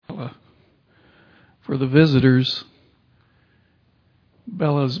For the visitors,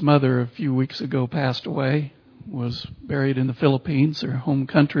 Bella's mother a few weeks ago passed away, was buried in the Philippines, her home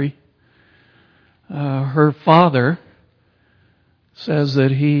country. Her father says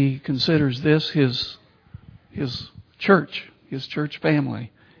that he considers this his church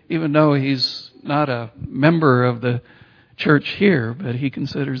family, even though he's not a member of the church here, but he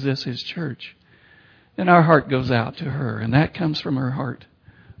considers this his church. And our heart goes out to her, and that comes from her heart,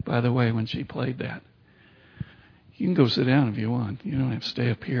 by the way, when she played that. You can go sit down if you want. You don't have to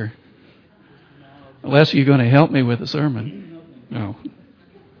stay up here. Unless you're going to help me with the sermon. No.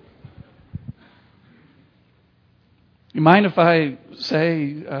 You mind if I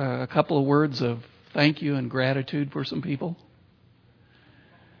say a couple of words of thank you and gratitude for some people?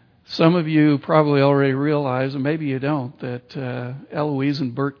 Some of you probably already realize, and maybe you don't, that Eloise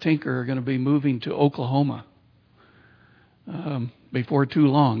and Bert Tinker are going to be moving to Oklahoma before too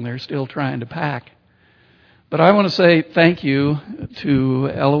long. They're still trying to pack. But I want to say thank you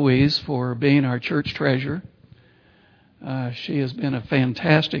to Eloise for being our church treasurer. She has been a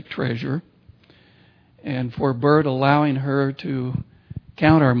fantastic treasurer. And for Bert allowing her to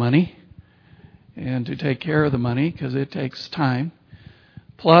count our money and to take care of the money, because it takes time.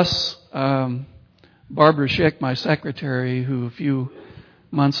 Plus, Barbara Schick, my secretary, who a few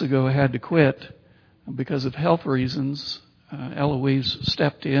months ago had to quit because of health reasons, Eloise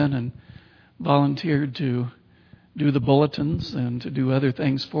stepped in and volunteered to do the bulletins and to do other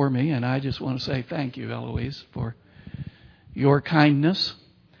things for me. And I just want to say thank you, Eloise, for your kindness.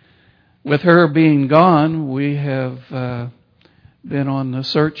 With her being gone, we have been on the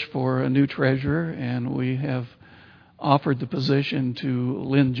search for a new treasurer, and we have offered the position to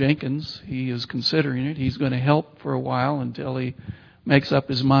Lynn Jenkins. He is considering it. He's going to help for a while until he makes up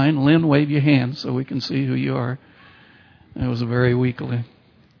his mind. Lynn, wave your hand so we can see who you are. That was a very weak Lynn.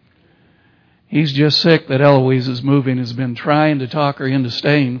 He's just sick that Eloise is moving. Has been trying to talk her into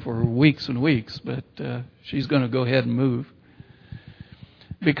staying for weeks and weeks, but she's going to go ahead and move.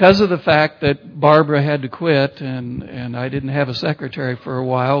 Because of the fact that Barbara had to quit and I didn't have a secretary for a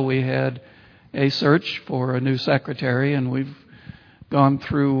while, we had a search for a new secretary, and we've gone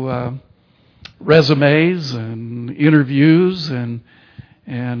through resumes and interviews, and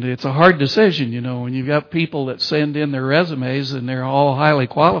it's a hard decision, you know, when you've got people that send in their resumes and they're all highly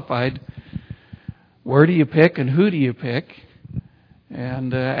qualified. Where do you pick and who do you pick?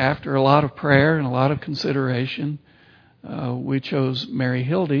 And after a lot of prayer and a lot of consideration, we chose Mary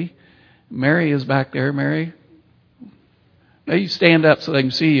Hildy. Mary is back there. Mary, now you stand up so they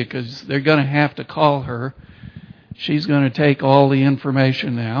can see you, because they're going to have to call her. She's going to take all the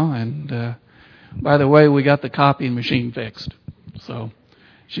information now. And by the way, we got the copying machine fixed. So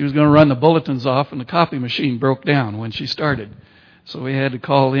she was going to run the bulletins off, and the copy machine broke down when she started. So we had to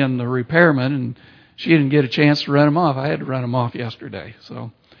call in the repairman, and she didn't get a chance to run them off. I had to run them off yesterday.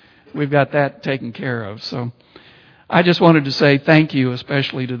 So we've got that taken care of. So I just wanted to say thank you,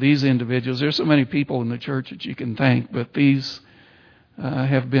 especially to these individuals. There's so many people in the church that you can thank, but these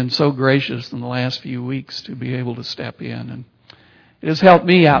have been so gracious in the last few weeks to be able to step in. And it has helped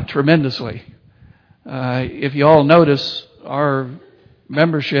me out tremendously. If you all notice, our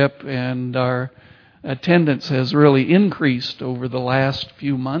membership and our attendance has really increased over the last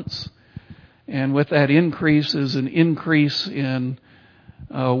few months. And with that increase is an increase in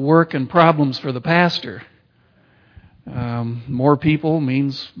work and problems for the pastor. More people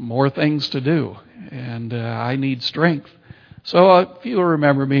means more things to do, and I need strength. So if you'll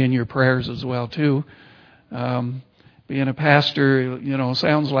remember me in your prayers as well too. Being a pastor, you know,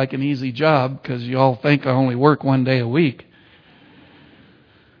 sounds like an easy job because you all think I only work one day a week.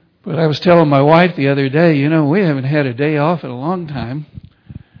 But I was telling my wife the other day, you know, we haven't had a day off in a long time,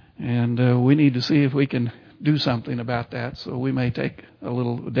 and we need to see if we can do something about that. So we may take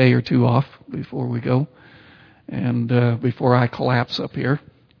a day or two off before we go. And before I collapse up here.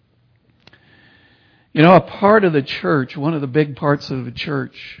 You know, a part of the church, one of the big parts of the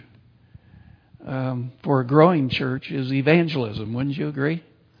church, for a growing church, is evangelism. Wouldn't you agree?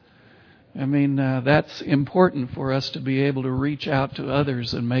 I mean, that's important for us to be able to reach out to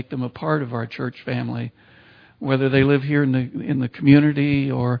others and make them a part of our church family, whether they live here in the community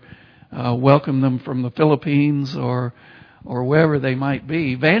or welcome them from the Philippines or wherever they might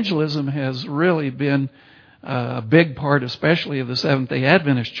be. Evangelism has really been a big part, especially of the Seventh-day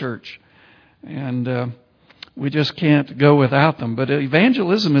Adventist Church. And we just can't go without them. But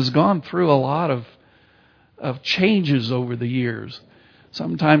evangelism has gone through a lot of changes over the years.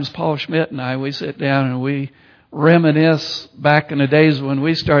 Sometimes Paul Schmidt and I, we sit down and we reminisce back in the days when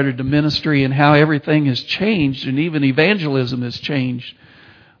we started the ministry and how everything has changed, and even evangelism has changed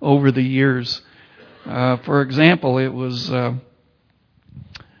over the years. For example, it was,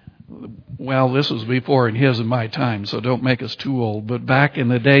 this was before in his and my time, so don't make us too old. But back in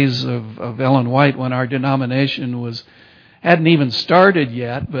the days of Ellen White, when our denomination hadn't even started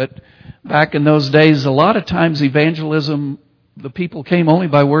yet, but back in those days, a lot of times evangelism, the people came only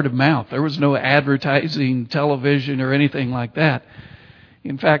by word of mouth. There was no advertising, television, or anything like that.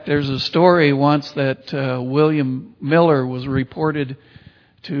 In fact, there's a story once that William Miller was reported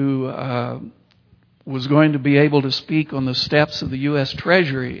to was going to be able to speak on the steps of the U.S.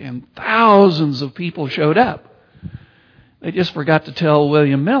 Treasury, and thousands of people showed up. They just forgot to tell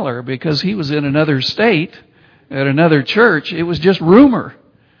William Miller because he was in another state at another church. It was just rumor,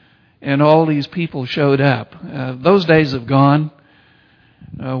 and all these people showed up. Those days have gone.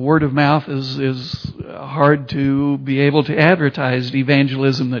 Word of mouth is hard to be able to advertise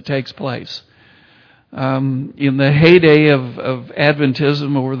evangelism that takes place. In the heyday of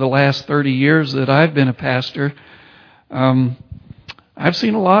Adventism over the last 30 years that I've been a pastor, I've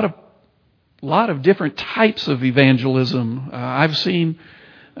seen a lot of different types of evangelism. I've seen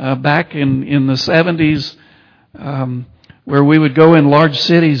back in the 70s where we would go in large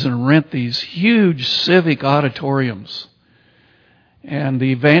cities and rent these huge civic auditoriums. And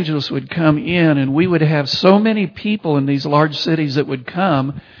the evangelists would come in, and we would have so many people in these large cities that would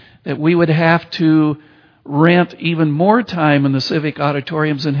come that we would have to rent even more time in the civic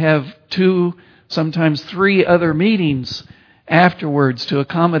auditoriums and have 2, sometimes 3 other meetings afterwards to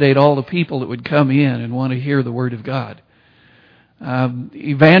accommodate all the people that would come in and want to hear the Word of God.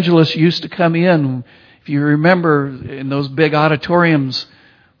 Evangelists used to come in, if you remember, in those big auditoriums,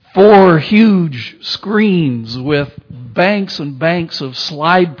 4 huge screens with banks and banks of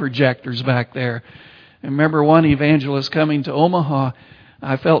slide projectors back there. I remember one evangelist coming to Omaha.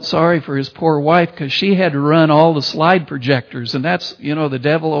 I felt sorry for his poor wife because she had to run all the slide projectors. And that's, the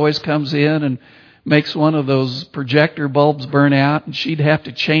devil always comes in and makes one of those projector bulbs burn out. And she'd have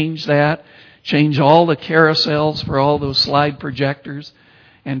to change all the carousels for all those slide projectors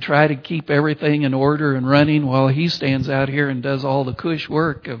and try to keep everything in order and running while he stands out here and does all the cush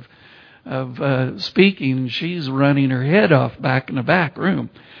work of speaking. And she's running her head off back in the back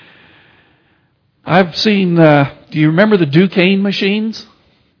room. I've seen, do you remember the Duquesne machines?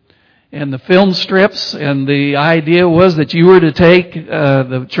 And the film strips, and the idea was that you were to take,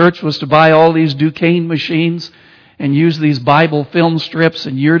 the church was to buy all these Duquesne machines and use these Bible film strips,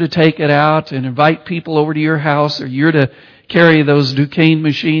 and you're to take it out and invite people over to your house, or you're to carry those Duquesne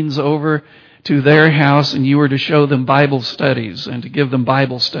machines over to their house, and you were to show them Bible studies and to give them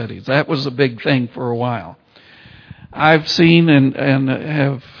Bible studies. That was a big thing for a while. I've seen and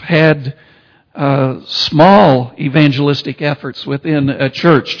have had small evangelistic efforts within a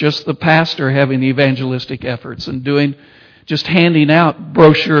church, just the pastor having evangelistic efforts and just handing out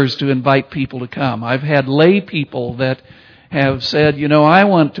brochures to invite people to come. I've had lay people that have said, I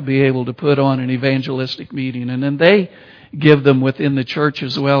want to be able to put on an evangelistic meeting, and then they give them within the church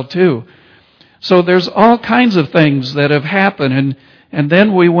as well too. So there's all kinds of things that have happened, and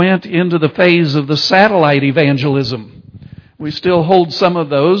then we went into the phase of the satellite evangelism. We still hold some of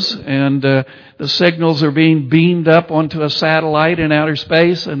those, and the signals are being beamed up onto a satellite in outer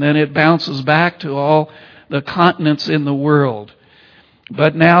space, and then it bounces back to all the continents in the world.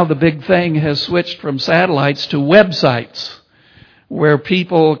 But now the big thing has switched from satellites to websites, where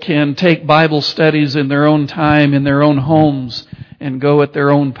people can take Bible studies in their own time, in their own homes, and go at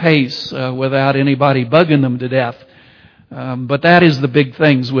their own pace without anybody bugging them to death. But that is the big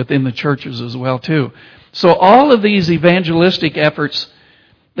things within the churches as well too. So all of these evangelistic efforts,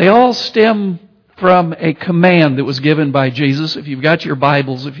 they all stem from a command that was given by Jesus. If you've got your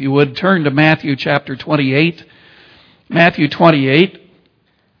Bibles, if you would, turn to Matthew chapter 28. Matthew 28.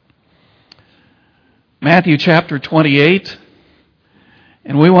 Matthew chapter 28.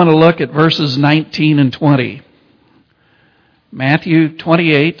 And we want to look at verses 19 and 20. Matthew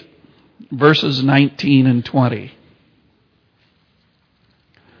 28, verses 19 and 20.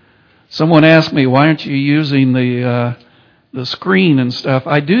 Someone asked me, why aren't you using the screen and stuff?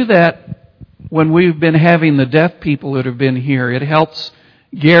 I do that when we've been having the deaf people that have been here. It helps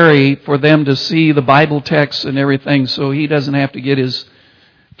Gary for them to see the Bible text and everything, so he doesn't have to get his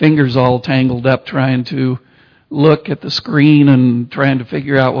fingers all tangled up trying to look at the screen and trying to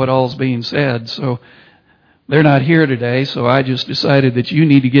figure out what all's being said. So they're not here today, so I just decided that you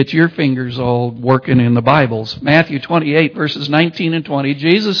need to get your fingers all working in the Bibles. Matthew 28, verses 19 and 20,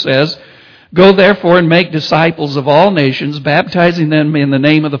 Jesus says, "Go therefore and make disciples of all nations, baptizing them in the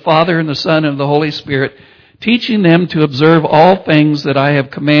name of the Father and the Son and the Holy Spirit, teaching them to observe all things that I have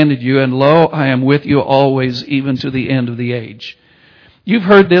commanded you, and lo, I am with you always, even to the end of the age." You've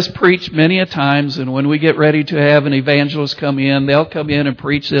heard this preached many a times, and when we get ready to have an evangelist come in, they'll come in and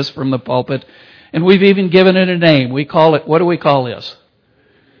preach this from the pulpit. And we've even given it a name. We call it, what do we call this?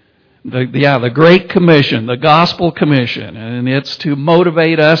 The Great Commission, the Gospel Commission. And it's to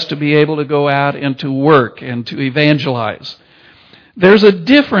motivate us to be able to go out and to work and to evangelize. There's a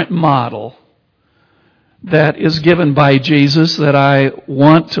different model that is given by Jesus that I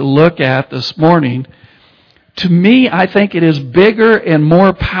want to look at this morning. To me, I think it is bigger and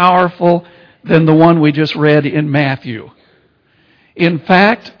more powerful than the one we just read in Matthew. In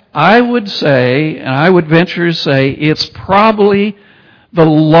fact, I would say, and I would venture to say, it's probably the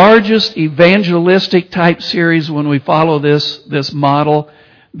largest evangelistic type series when we follow this model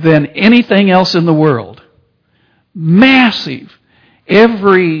than anything else in the world. Massive.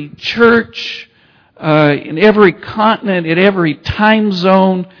 Every church, in every continent, in every time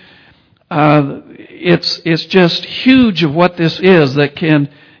zone, it's just huge of what this is that can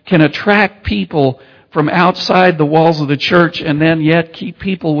attract people from outside the walls of the church and then yet keep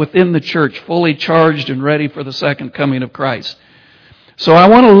people within the church fully charged and ready for the second coming of Christ. So I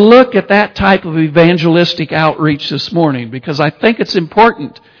want to look at that type of evangelistic outreach this morning because I think it's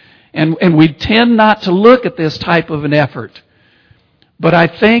important. And we tend not to look at this type of an effort. But I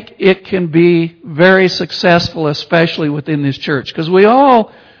think it can be very successful, especially within this church. Because we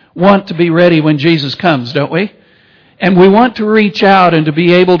all want to be ready when Jesus comes, don't we? And we want to reach out and to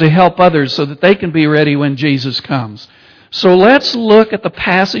be able to help others so that they can be ready when Jesus comes. So let's look at the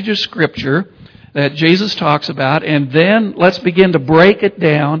passage of Scripture that Jesus talks about, and then let's begin to break it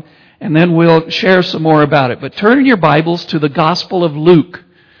down, and then we'll share some more about it. But turn in your Bibles to the Gospel of Luke.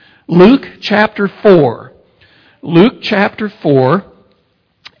 Luke chapter 4. Luke chapter 4,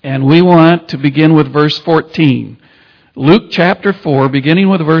 and we want to begin with verse 14. Luke chapter 4, beginning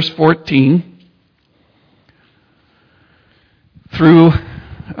with verse 14 through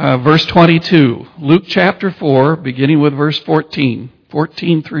verse 22. Luke chapter 4, beginning with verse 14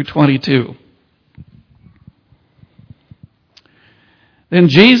 through 22. Then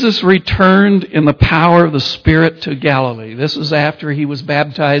Jesus returned in the power of the Spirit to Galilee. This is after he was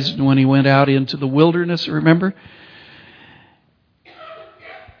baptized and when he went out into the wilderness, remember?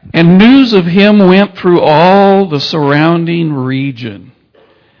 And news of him went through all the surrounding region.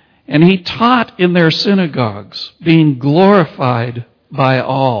 And he taught in their synagogues, being glorified by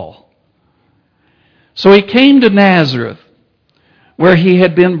all. So he came to Nazareth, where he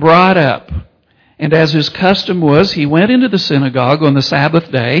had been brought up. And as his custom was, he went into the synagogue on the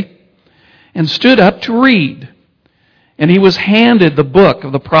Sabbath day and stood up to read. And he was handed the book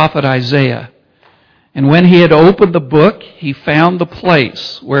of the prophet Isaiah. And when he had opened the book, he found the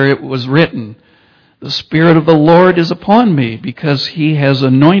place where it was written, "The Spirit of the Lord is upon me, because he has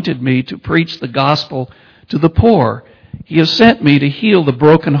anointed me to preach the gospel to the poor. He has sent me to heal the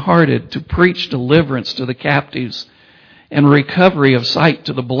brokenhearted, to preach deliverance to the captives, and recovery of sight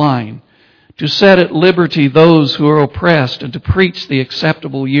to the blind, to set at liberty those who are oppressed, and to preach the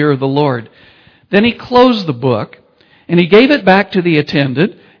acceptable year of the Lord." Then he closed the book, and he gave it back to the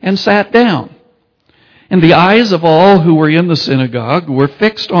attendant, and sat down. And the eyes of all who were in the synagogue were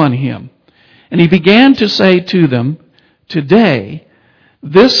fixed on him. And he began to say to them, "Today,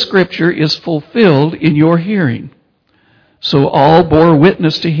 this scripture is fulfilled in your hearing." So all bore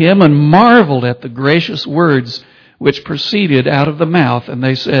witness to him and marveled at the gracious words which proceeded out of the mouth. And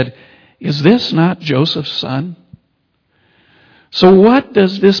they said, "Is this not Joseph's son?" So what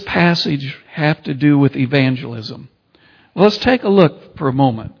does this passage have to do with evangelism? Well, let's take a look for a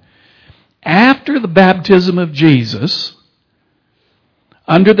moment. After the baptism of Jesus,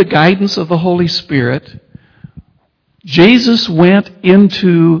 under the guidance of the Holy Spirit, Jesus went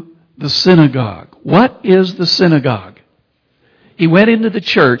into the synagogue. What is the synagogue? He went into the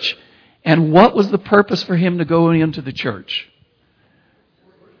church, and what was the purpose for him to go into the church?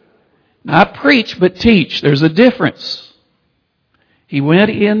 Not preach, but teach. There's a difference. He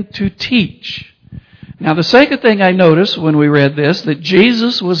went in to teach. Now, the second thing I noticed when we read this, that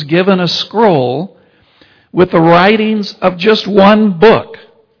Jesus was given a scroll with the writings of just one book.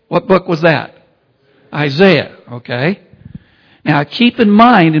 What book was that? Isaiah, okay? Now, keep in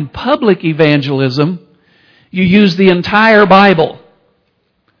mind, in public evangelism, you use the entire Bible.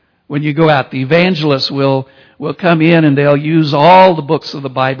 When you go out, the evangelists will come in and they'll use all the books of the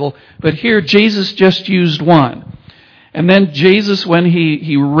Bible. But here, Jesus just used one. And then Jesus, when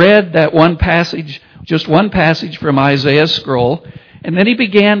he read that one passage, just one passage from Isaiah's scroll, and then he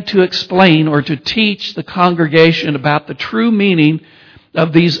began to explain or to teach the congregation about the true meaning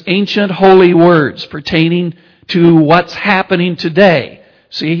of these ancient holy words pertaining to what's happening today.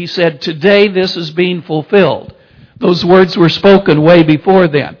 See, he said, today this is being fulfilled. Those words were spoken way before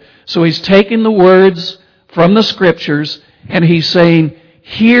then. So he's taking the words from the Scriptures and he's saying,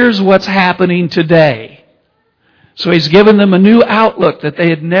 here's what's happening today. So he's given them a new outlook that they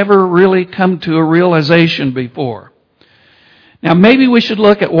had never really come to a realization before. Now maybe we should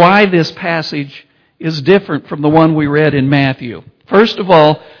look at why this passage is different from the one we read in Matthew. First of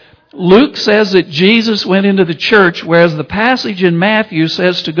all, Luke says that Jesus went into the church, whereas the passage in Matthew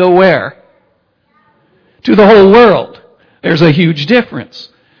says to go where? To the whole world. There's a huge difference.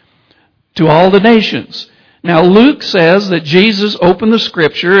 To all the nations. Now Luke says that Jesus opened the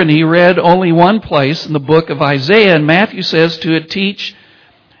Scripture and he read only one place in the book of Isaiah, and Matthew says to teach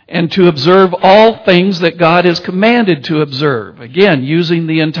and to observe all things that God has commanded to observe. Again, using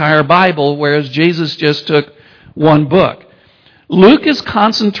the entire Bible, whereas Jesus just took one book. Luke is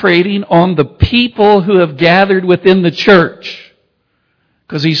concentrating on the people who have gathered within the church.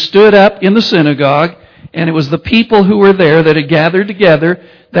 Because he stood up in the synagogue, and it was the people who were there that had gathered together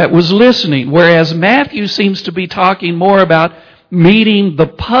that was listening. Whereas Matthew seems to be talking more about meeting the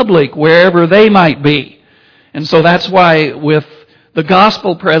public wherever they might be. And so that's why with the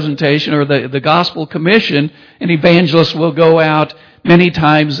gospel presentation or the gospel commission, an evangelist will go out many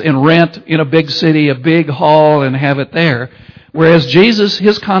times and rent in a big city a big hall and have it there. Whereas Jesus,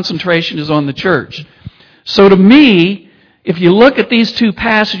 his concentration is on the church. So to me, if you look at these two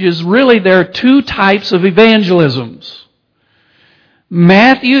passages, really there are two types of evangelisms.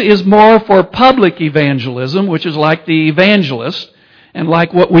 Matthew is more for public evangelism, which is like the evangelist and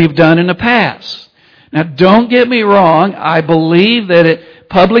like what we've done in the past. Now don't get me wrong, I believe that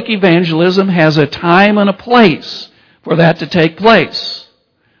public evangelism has a time and a place for that to take place.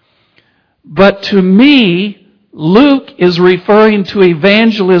 But to me, Luke is referring to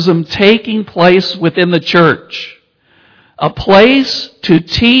evangelism taking place within the church. A place to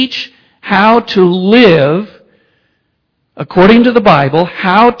teach how to live, according to the Bible,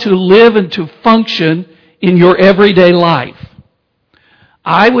 how to live and to function in your everyday life.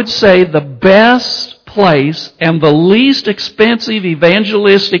 I would say the best place and the least expensive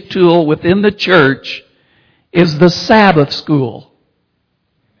evangelistic tool within the church is the Sabbath school.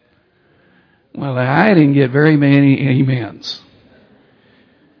 Well, I didn't get very many amens.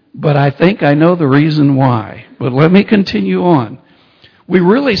 But I think I know the reason why. But let me continue on. We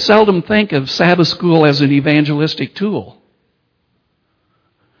really seldom think of Sabbath school as an evangelistic tool.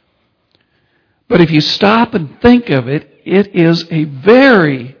 But if you stop and think of it, it is a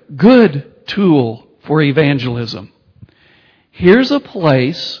very good tool for evangelism. Here's a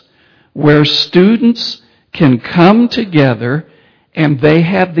place where students can come together and they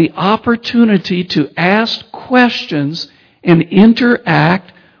have the opportunity to ask questions and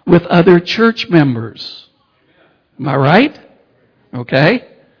interact with other church members. Am I right? Okay.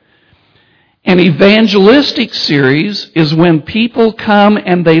 An evangelistic series is when people come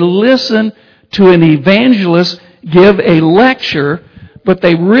and they listen to an evangelist give a lecture, but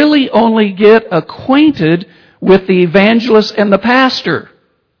they really only get acquainted with the evangelist and the pastor.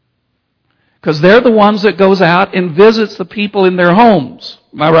 Because they're the ones that goes out and visits the people in their homes.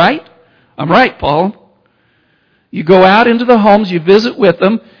 Am I right? I'm right, Paul. You go out into the homes, you visit with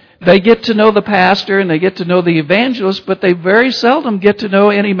them, they get to know the pastor and they get to know the evangelist, but they very seldom get to know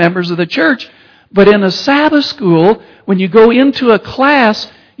any members of the church. But in a Sabbath school, when you go into a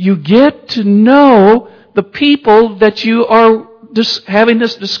class, you get to know the people that you are having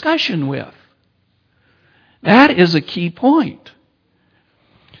this discussion with. That is a key point.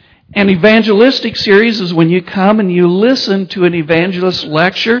 An evangelistic series is when you come and you listen to an evangelist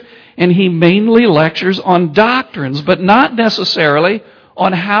lecture, and he mainly lectures on doctrines, but not necessarily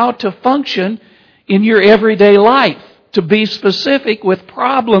on how to function in your everyday life, to be specific with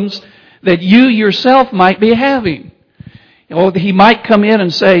problems that you yourself might be having. You know, he might come in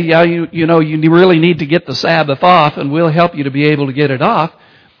and say, yeah, you really need to get the Sabbath off, and we'll help you to be able to get it off.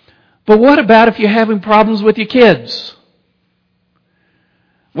 But what about if you're having problems with your kids?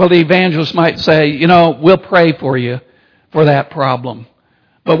 Well, the evangelist might say, we'll pray for you for that problem.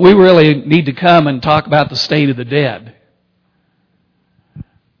 But we really need to come and talk about the state of the dead.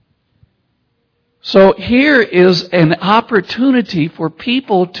 So here is an opportunity for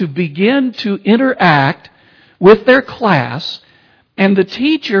people to begin to interact with their class. And the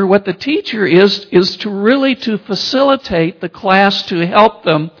teacher, what the teacher is to really to facilitate the class, to help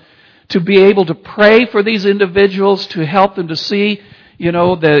them to be able to pray for these individuals, to help them to see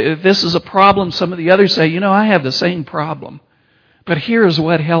that if this is a problem, some of the others say, I have the same problem. But here's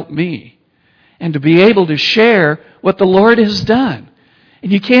what helped me. And to be able to share what the Lord has done.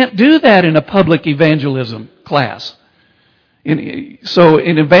 And you can't do that in a public evangelism class. So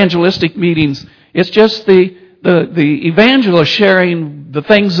in evangelistic meetings, it's just the the evangelist sharing the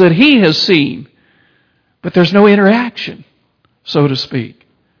things that he has seen, but there's no interaction, so to speak.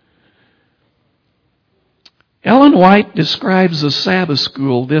 Ellen White describes the Sabbath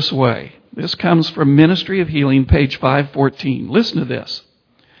school this way. This comes from Ministry of Healing, page 514. Listen to this.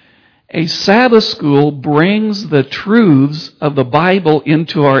 A Sabbath school brings the truths of the Bible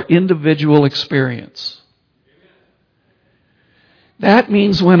into our individual experience. That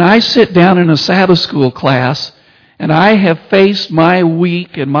means when I sit down in a Sabbath school class and I have faced my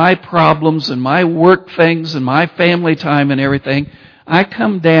week and my problems and my work things and my family time and everything, I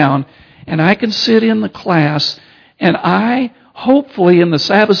come down and I can sit in the class and I, hopefully in the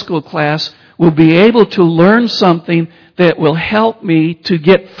Sabbath school class, will be able to learn something that will help me to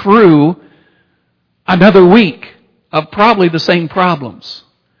get through another week of probably the same problems.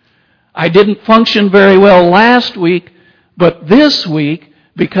 I didn't function very well last week, but this week,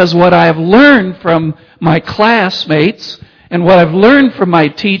 because what I've learned from my classmates and what I've learned from my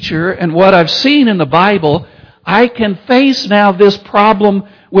teacher and what I've seen in the Bible, I can face now this problem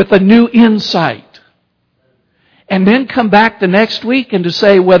with a new insight. And then come back the next week and to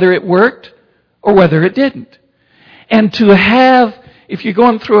say whether it worked or whether it didn't. And to have, if you're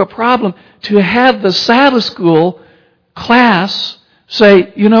going through a problem, to have the Sabbath school class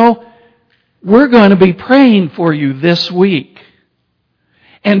say, you know, we're going to be praying for you this week.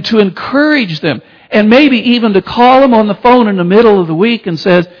 And to encourage them. And maybe even to call them on the phone in the middle of the week and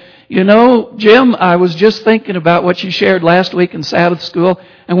says, you know, Jim, I was just thinking about what you shared last week in Sabbath school.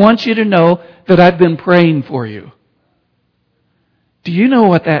 I want you to know that I've been praying for you. Do you know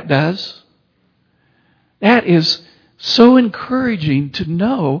what that does? That is so encouraging to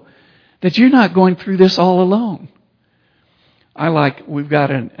know that you're not going through this all alone. We've got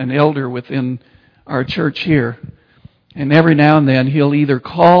an elder within our church here, and every now and then he'll either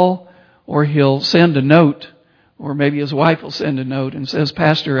call or he'll send a note, or maybe his wife will send a note and says,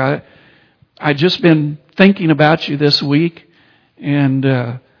 Pastor, I just been thinking about you this week, and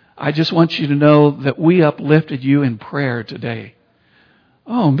I just want you to know that we uplifted you in prayer today.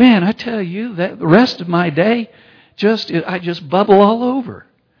 Oh man, I tell you that the rest of my day, I just bubble all over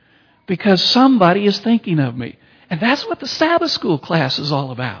because somebody is thinking of me. And that's what the Sabbath school class is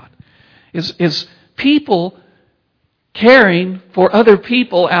all about. Is people caring for other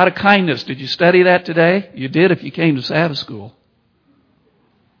people out of kindness. Did you study that today? You did if you came to Sabbath school.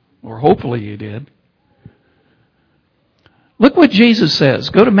 Or hopefully you did. Look what Jesus says.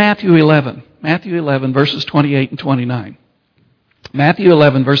 Go to Matthew 11. Matthew 11, verses 28 and 29. Matthew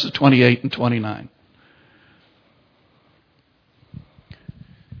 11, verses 28 and 29.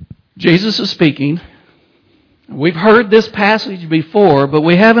 Jesus is speaking. We've heard this passage before, but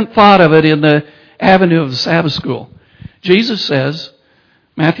we haven't thought of it in the avenue of the Sabbath school. Jesus says,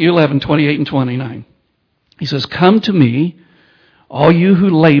 Matthew 11, 28 and 29. He says, come to me, all you who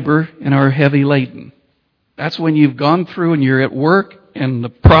labor and are heavy laden. That's when you've gone through and you're at work and the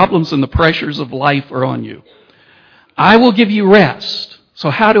problems and the pressures of life are on you. I will give you rest. So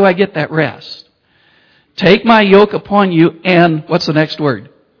how do I get that rest? Take my yoke upon you and, what's the next word?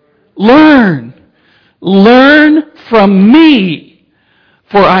 Learn. Learn from me.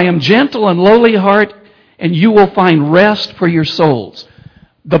 For I am gentle and lowly heart, and you will find rest for your souls.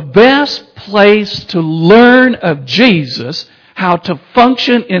 The best place to learn of Jesus, how to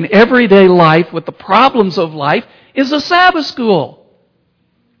function in everyday life with the problems of life, is a Sabbath school.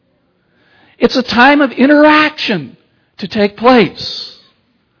 It's a time of interaction to take place.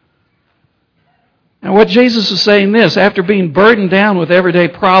 Now what Jesus is saying this, after being burdened down with everyday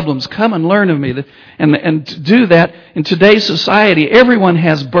problems, come and learn of me. And to do that, in today's society, everyone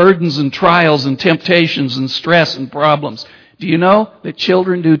has burdens and trials and temptations and stress and problems. Do you know that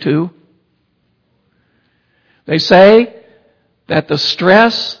children do too? They say that the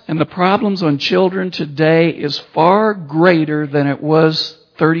stress and the problems on children today is far greater than it was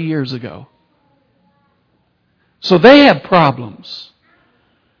 30 years ago. So they have problems.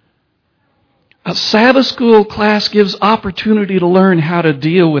 A Sabbath school class gives opportunity to learn how to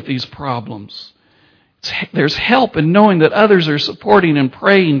deal with these problems. There's help in knowing that others are supporting and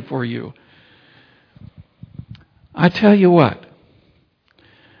praying for you. I tell you what,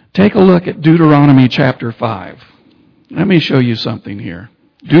 take a look at Deuteronomy chapter 5. Let me show you something here.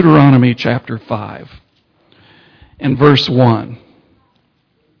 Deuteronomy chapter 5 and verse 1.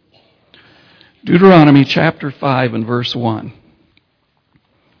 Deuteronomy chapter 5 and verse 1.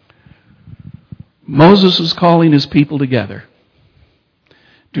 Moses is calling his people together.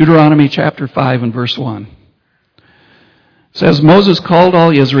 Deuteronomy chapter 5 and verse 1. It says, Moses called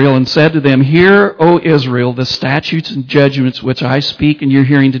all Israel and said to them, Hear, O Israel, the statutes and judgments which I speak in your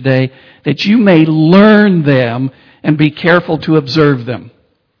hearing today, that you may learn them and be careful to observe them.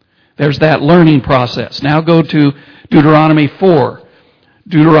 There's that learning process. Now go to Deuteronomy 4.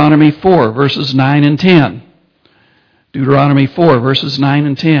 Deuteronomy 4, verses 9 and 10. Deuteronomy 4, verses 9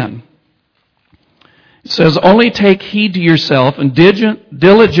 and 10. It says, Only take heed to yourself and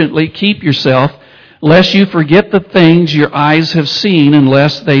diligently keep yourself, lest you forget the things your eyes have seen, and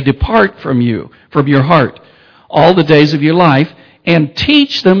lest they depart from you, from your heart, all the days of your life, and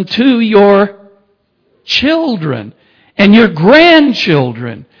teach them to your children and your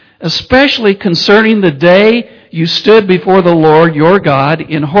grandchildren, especially concerning the day you stood before the Lord your God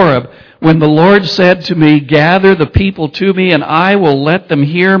in Horeb, when the Lord said to me, Gather the people to me, and I will let them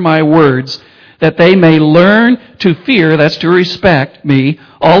hear my words, that they may learn to fear, that's to respect me,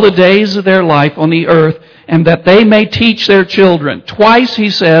 all the days of their life on the earth, and that they may teach their children. Twice he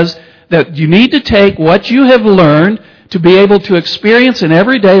says that you need to take what you have learned to be able to experience in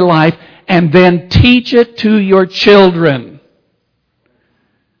everyday life, and then teach it to your children.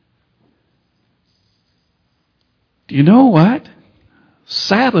 Do you know what?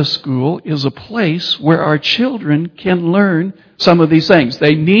 Sabbath school is a place where our children can learn some of these things.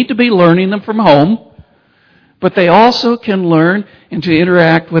 They need to be learning them from home, but they also can learn and to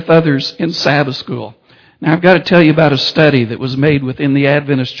interact with others in Sabbath school. Now, I've got to tell you about a study that was made within the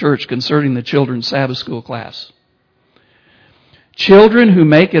Adventist Church concerning the children's Sabbath school class. Children who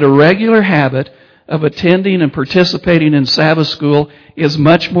make it a regular habit of attending and participating in Sabbath school is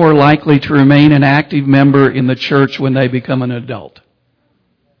much more likely to remain an active member in the church when they become an adult.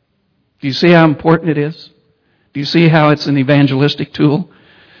 Do you see how important it is? Do you see how it's an evangelistic tool?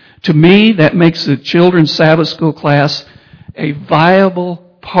 To me, that makes the children's Sabbath school class a viable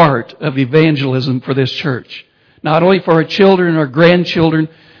part of evangelism for this church. Not only for our children or grandchildren,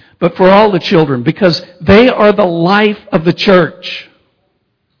 but for all the children, because they are the life of the church.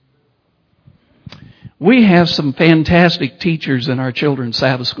 We have some fantastic teachers in our children's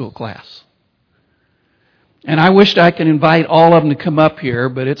Sabbath school class. And I wished I could invite all of them to come up here,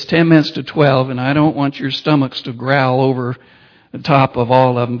 but it's 10 minutes to 12, and I don't want your stomachs to growl over the top of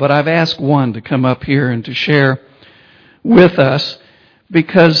all of them. But I've asked one to come up here and to share with us,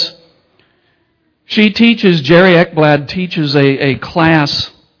 because Jerry Ekblad teaches a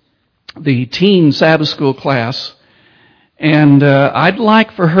class, the teen Sabbath school class, and I'd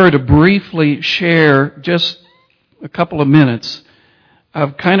like for her to briefly share just a couple of minutes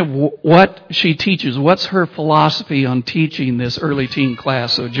of kind of what she teaches. What's her philosophy on teaching this early teen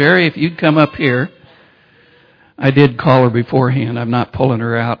class? So, Jerry, if you'd come up here. I did call her beforehand. I'm not pulling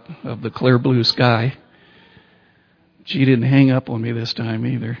her out of the clear blue sky. She didn't hang up on me this time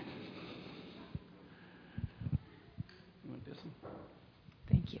either.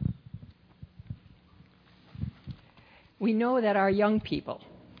 Thank you. We know that our young people,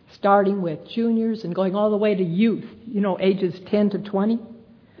 starting with juniors and going all the way to youth, ages 10 to 20,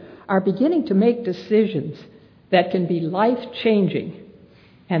 are beginning to make decisions that can be life-changing.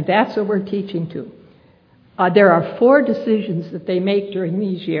 And that's what we're teaching to. There are 4 decisions that they make during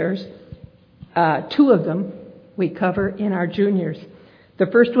these years. 2 of them we cover in our juniors. The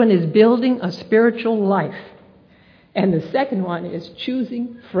first one is building a spiritual life. And the second one is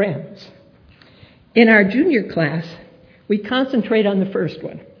choosing friends. In our junior class, we concentrate on the first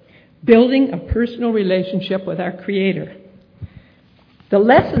one, building a personal relationship with our Creator. The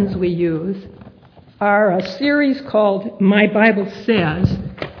lessons we use are a series called My Bible Says,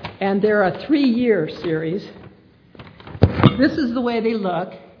 and they're a 3-year series. This is the way they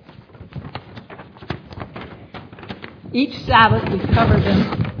look. Each Sabbath we cover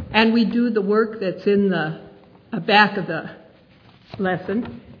them, and we do the work that's in the back of the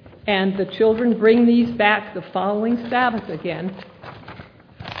lesson. And the children bring these back the following Sabbath again.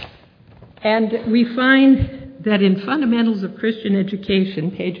 And we find that in Fundamentals of Christian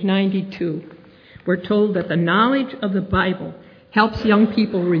Education, page 92, we're told that the knowledge of the Bible helps young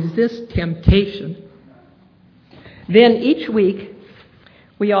people resist temptation. Then each week,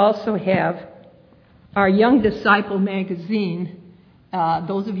 we also have our Young Disciple magazine.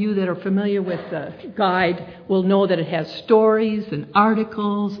 Those of you that are familiar with the guide will know that it has stories and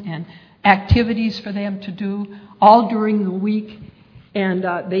articles and activities for them to do all during the week, and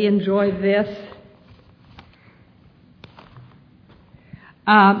they enjoy this.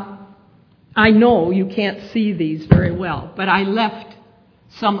 I know you can't see these very well, but I left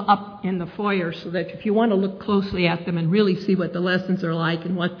some up in the foyer so that if you want to look closely at them and really see what the lessons are like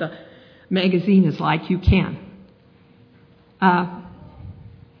and what the magazine is like, you can.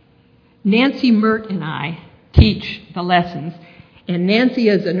 Nancy Mert and I teach the lessons. And Nancy,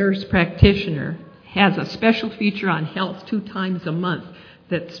 as a nurse practitioner, has a special feature on health 2 times a month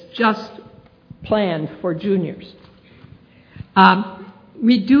that's just planned for juniors.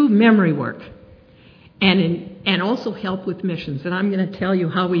 We do memory work and also help with missions, and I'm going to tell you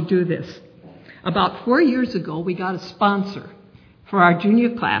how we do this. About 4 years ago, we got a sponsor for our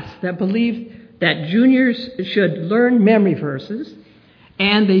junior class that believed that juniors should learn memory verses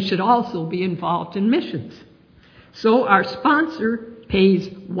and they should also be involved in missions. So our sponsor pays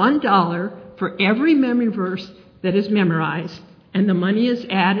 $1 for every memory verse that is memorized, and the money is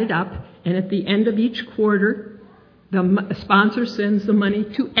added up, and at the end of each quarter, the sponsor sends the money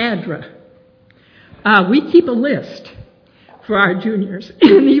to ADRA. We keep a list for our juniors,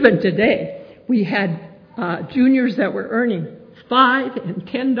 and even today, we had juniors that were earning $5 and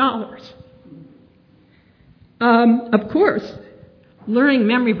 $10. Of course, learning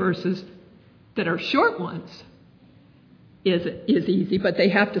memory verses that are short ones is easy, but they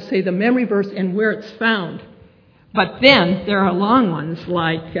have to say the memory verse and where it's found. But then there are long ones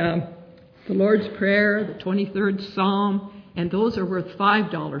like the Lord's Prayer, the 23rd Psalm, and those are worth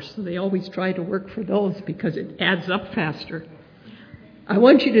 $5, so they always try to work for those because it adds up faster. I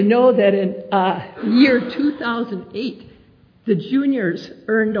want you to know that in the year 2008, the juniors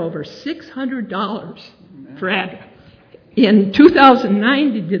earned over $600 for ADRA. In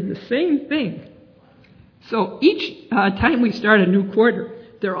 2009, they did the same thing. So each time we start a new quarter,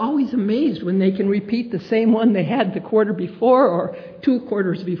 they're always amazed when they can repeat the same one they had the quarter before or 2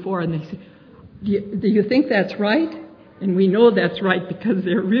 quarters before. And they say, do you think that's right? And we know that's right because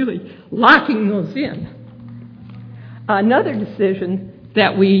they're really locking those in. Another decision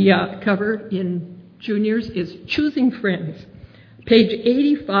that we cover in juniors is choosing friends. Page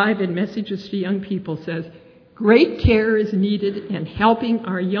 85 in Messages to Young People says, great care is needed in helping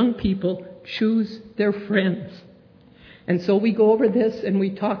our young people choose their friends. And so we go over this and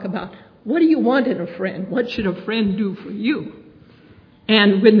we talk about, what do you want in a friend? What should a friend do for you?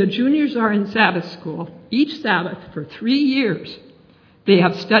 And when the juniors are in Sabbath school, each Sabbath for 3 years, they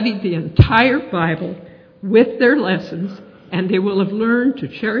have studied the entire Bible with their lessons, and they will have learned to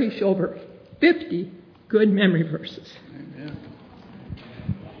cherish over 50 good memory verses. Amen.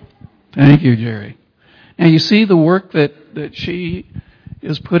 Thank you, Jerry. Now you see the work that she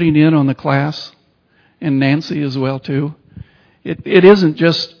is putting in on the class, and Nancy as well too. It isn't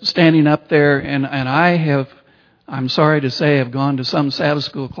just standing up there, and I'm sorry to say, have gone to some Sabbath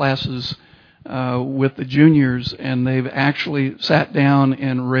school classes with the juniors, and they've actually sat down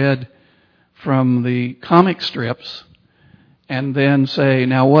and read from the comic strips and then say,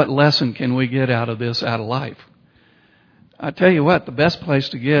 now what lesson can we get out of this, out of life? I tell you what, the best place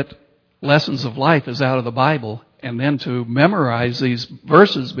to get lessons of life is out of the Bible, and then to memorize these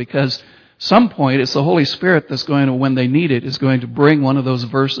verses, because some point it's the Holy Spirit that's going to, when they need it, is going to bring one of those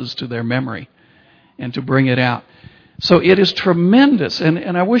verses to their memory and to bring it out. So it is tremendous,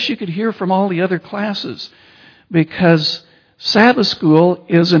 and I wish you could hear from all the other classes, because Sabbath school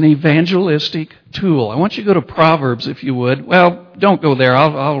is an evangelistic tool. I want you to go to Proverbs, if you would. Well, don't go there.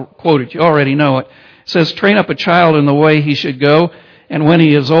 I'll quote it. You already know it. It says, train up a child in the way he should go, and when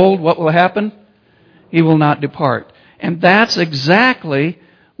he is old, what will happen? He will not depart. And that's exactly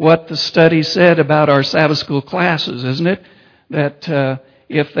what the study said about our Sabbath school classes, isn't it? That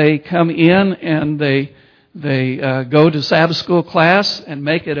if they come in and they go to Sabbath school class and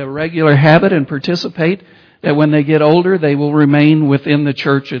make it a regular habit and participate, that when they get older, they will remain within the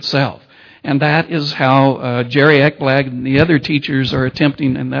church itself. And that is how Jerry Ekblad and the other teachers are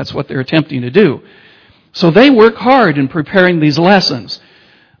attempting, and that's what they're attempting to do. So they work hard in preparing these lessons.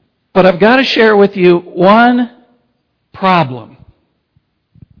 But I've got to share with you one problem.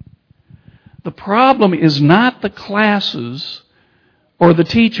 The problem is not the classes or the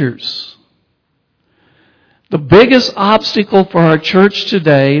teachers. The biggest obstacle for our church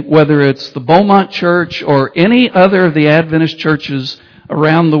today, whether it's the Beaumont Church or any other of the Adventist churches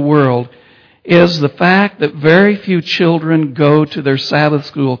around the world, is the fact that very few children go to their Sabbath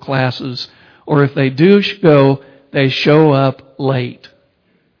school classes, or if they do go, they show up late.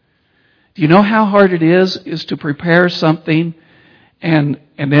 Do you know how hard it is to prepare something and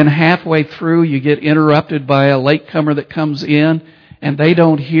then halfway through you get interrupted by a latecomer that comes in and they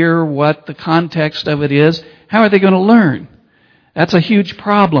don't hear what the context of it is? How are they going to learn? That's a huge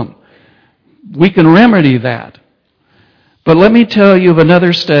problem. We can remedy that. But let me tell you of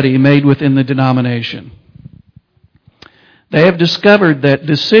another study made within the denomination. They have discovered that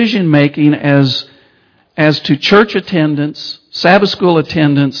decision making as to church attendance, Sabbath school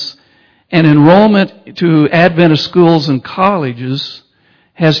attendance, and enrollment to Adventist schools and colleges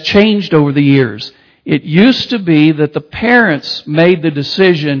has changed over the years. It used to be that the parents made the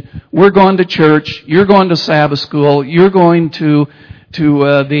decision, we're going to church, you're going to Sabbath school, you're going to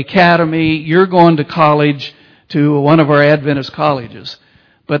the academy, you're going to college, to one of our Adventist colleges.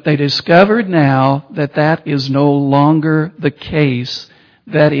 But they discovered now that that is no longer the case,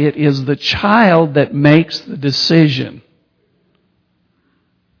 that it is the child that makes the decision.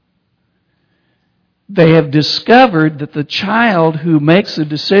 They have discovered that the child who makes the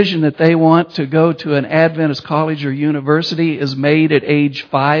decision that they want to go to an Adventist college or university is made at age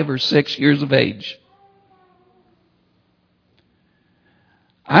 5 or 6 years of age.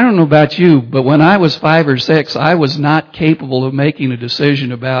 I don't know about you, but when I was 5 or 6, I was not capable of making a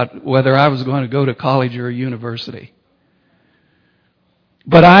decision about whether I was going to go to college or a university.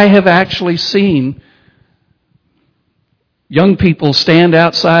 But I have actually seen young people stand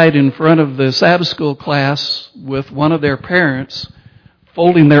outside in front of the Sabbath school class with one of their parents,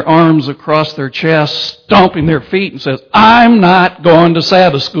 folding their arms across their chest, stomping their feet, and says, I'm not going to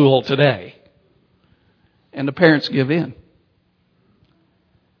Sabbath school today. And the parents give in.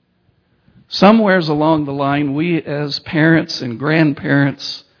 Somewheres along the line, we as parents and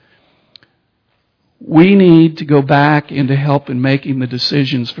grandparents, we need to go back into help in making the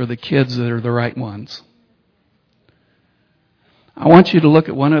decisions for the kids that are the right ones. I want you to look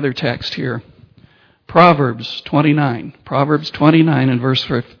at one other text here. Proverbs 29. Proverbs 29 and verse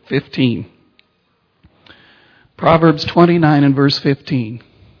 15. Proverbs 29 and verse 15.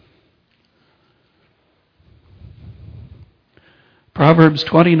 Proverbs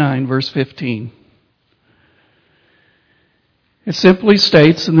 29, verse 15. It simply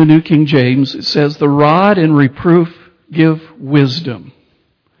states in the New King James, it says, the rod and reproof give wisdom,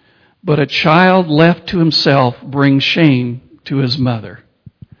 but a child left to himself brings shame to his mother.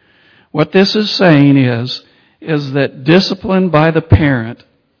 What this is saying is that discipline by the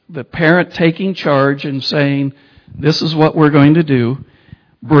parent taking charge and saying, this is what we're going to do,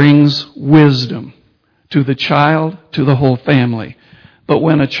 brings wisdom to the child, to the whole family. But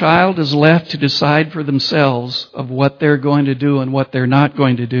when a child is left to decide for themselves of what they're going to do and what they're not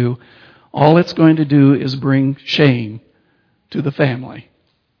going to do, all it's going to do is bring shame to the family.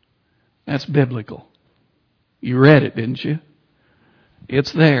 That's biblical. You read it, didn't you?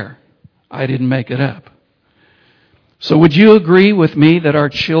 It's there. I didn't make it up. So would you agree with me that our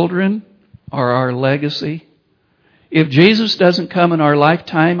children are our legacy? If Jesus doesn't come in our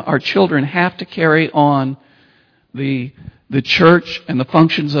lifetime, our children have to carry on the church and the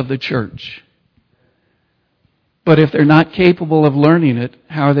functions of the church. But if they're not capable of learning it,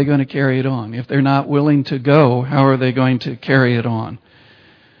 how are they going to carry it on? If they're not willing to go, how are they going to carry it on?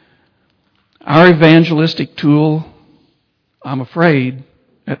 Our evangelistic tool, I'm afraid,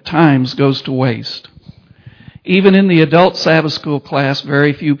 at times goes to waste. Even in the adult Sabbath school class,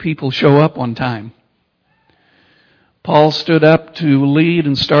 very few people show up on time. Paul stood up to lead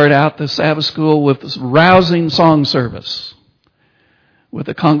and start out the Sabbath school with this rousing song service with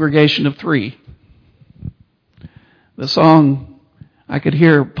a congregation of 3. The song, I could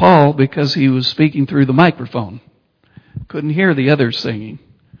hear Paul because he was speaking through the microphone. Couldn't hear the others singing.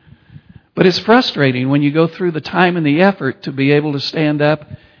 But it's frustrating when you go through the time and the effort to be able to stand up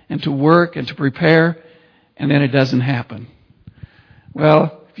and to work and to prepare, and then it doesn't happen.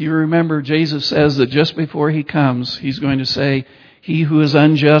 Well, if you remember, Jesus says that just before He comes, He's going to say, he who is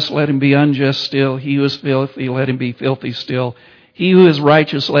unjust, let him be unjust still. He who is filthy, let him be filthy still. He who is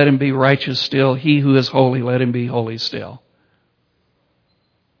righteous, let him be righteous still. He who is holy, let him be holy still.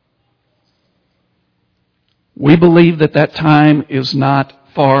 We believe that that time is not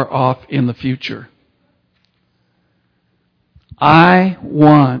far off in the future. I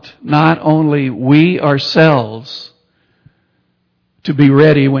want not only we ourselves to be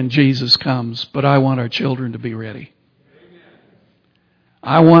ready when Jesus comes, but I want our children to be ready.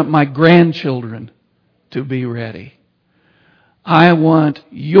 I want my grandchildren to be ready. I want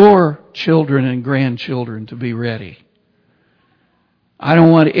your children and grandchildren to be ready. I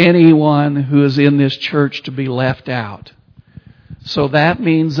don't want anyone who is in this church to be left out. So that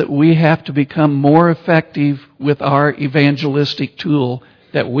means that we have to become more effective with our evangelistic tool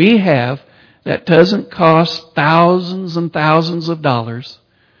that we have that doesn't cost thousands and thousands of dollars,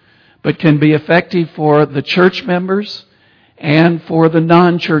 but can be effective for the church members and for the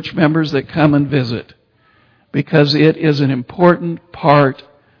non-church members that come and visit, because it is an important part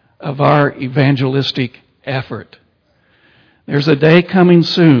of our evangelistic effort. There's a day coming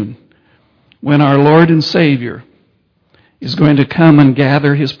soon when our Lord and Savior is going to come and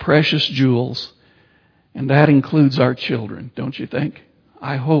gather His precious jewels, and that includes our children, don't you think?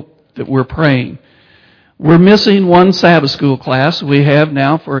 I hope that we're praying We're missing one Sabbath school class we have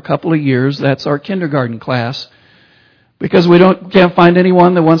now for a couple of years. That's our kindergarten class, because we can't find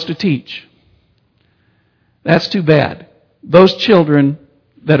anyone that wants to teach. That's too bad. Those children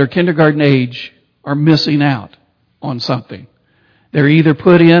that are kindergarten age are missing out on something. They're either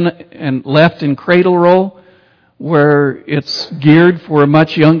put in and left in cradle roll, where it's geared for a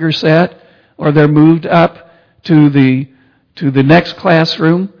much younger set, or they're moved up to the next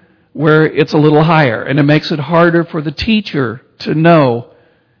classroom where it's a little higher. And it makes it harder for the teacher to know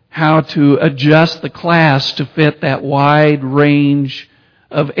how to adjust the class to fit that wide range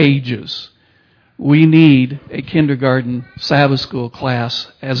of ages. We need a kindergarten Sabbath school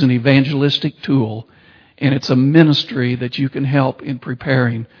class as an evangelistic tool, and it's a ministry that you can help in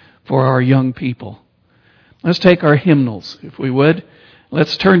preparing for our young people. Let's take our hymnals, if we would.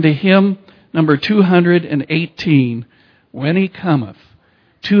 Let's turn to hymn number 218, When He Cometh,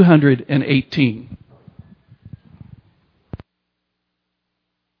 218.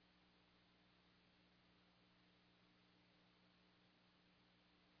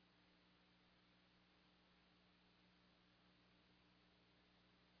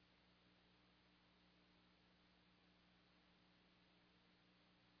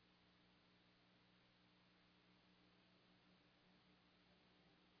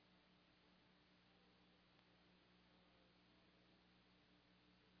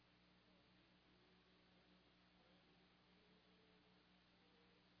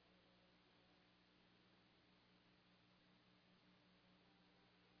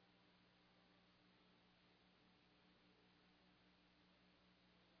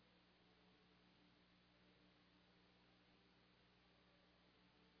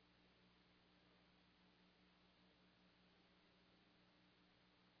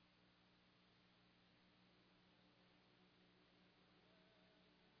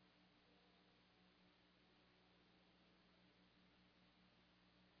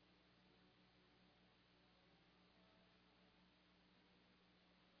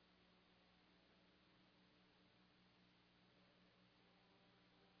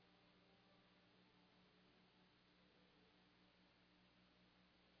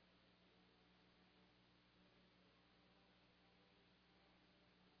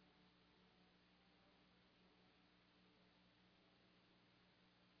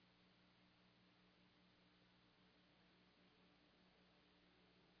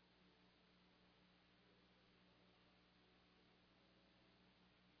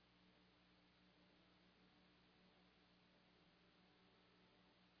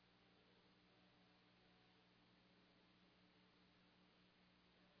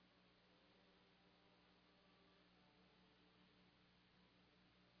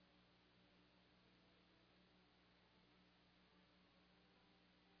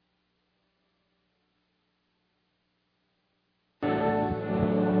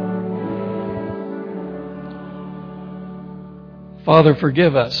 Father,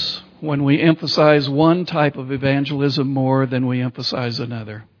 forgive us when we emphasize one type of evangelism more than we emphasize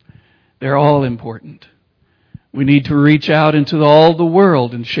another. They're all important. We need to reach out into all the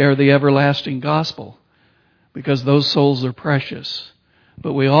world and share the everlasting gospel, because those souls are precious.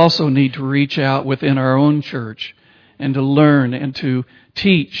 But we also need to reach out within our own church and to learn and to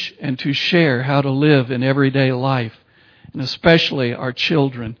teach and to share how to live in everyday life, and especially our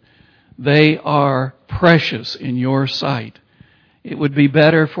children. They are precious in your sight. It would be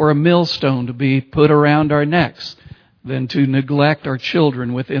better for a millstone to be put around our necks than to neglect our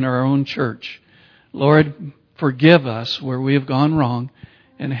children within our own church. Lord, forgive us where we have gone wrong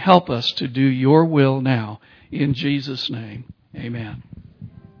and help us to do your will now. In Jesus' name, amen.